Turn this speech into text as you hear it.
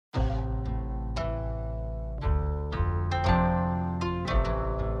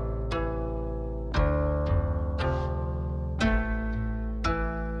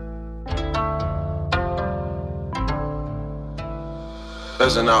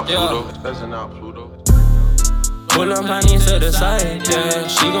Spazzing out Pluto. Spazzing out Pluto. Pull up honey to the side, yeah.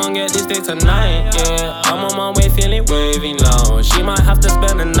 She gon' get this day tonight, yeah. I'm on my way feeling wavy low. She might have to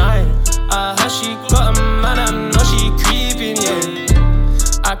spend the night. I heard she got a man, I know she creeping,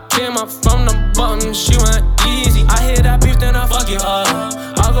 yeah. I came up from the bottom, she went easy. I hear that beef, then I fuck it hard.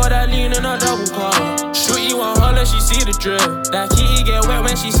 I got that lean in a double car. Shooty one holler, she see the drip. That kitty get wet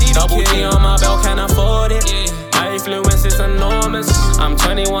when she see the double key on my belt, can't afford it. My influence is enormous. I'm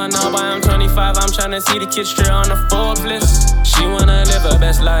 21 now, but I'm 25. I'm tryna see the kid straight on the Forbes List. She wanna live her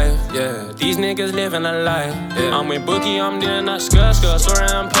best life, yeah. These niggas living a life, yeah. I'm with Boogie, I'm doing that skirt. Saw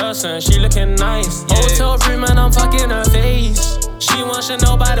her in person, she looking nice, yeah. Hotel room and I'm fucking her face. She wants to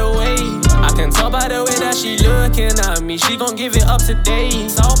know by the way. I can tell by the way that she looking at me. She gon' give it up today.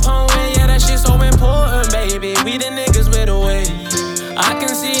 South Palm way, yeah, that shit so important, baby. We the niggas with the way. I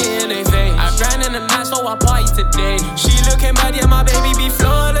can see it in their face. I grind in the night, so I party today. She looking bad, yeah, my baby be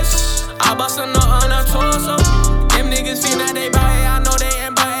flawless. I bust a nut on her torso. Them niggas think that they buy it, I know they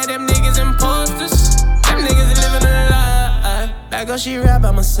ain't buy it. Them niggas imposters. Them niggas living a lie. That girl, she right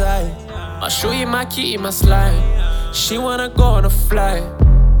by my side. I'll show you my key, my slide. She wanna go on a flight.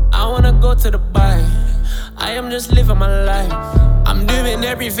 I wanna go to Dubai. I am just living my life. I'm doing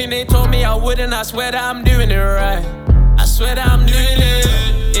everything they told me I wouldn't. I swear that I'm doing it right. I swear that I'm doing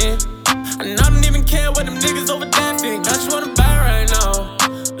it, yeah. And I don't even care what them niggas over there think. I just wanna buy right now.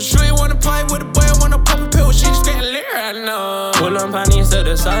 I'm sure you wanna pipe with a boy, I wanna pop a pill. She just getting lit right now. Pull on panties to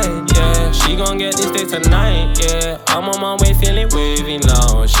the side, yeah. She gon' get this day tonight, yeah. I'm on my way feeling wavy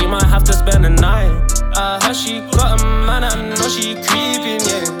now. She might have to spend the night. I heard she got a man, I know she creeping,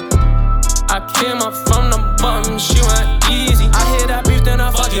 yeah. I came up from the bottom, she went easy. I hear that beef, then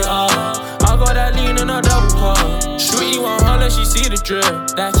I fuck it up. I got that lean in a double car. Shooty one holler, she see the drip.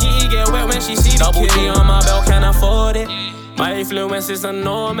 That kitty get wet when she see the double key on my belt, can't afford it. My influence is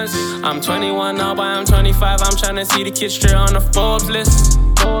enormous. I'm 21 now, but I'm 25. I'm tryna see the kid straight on the Forbes list.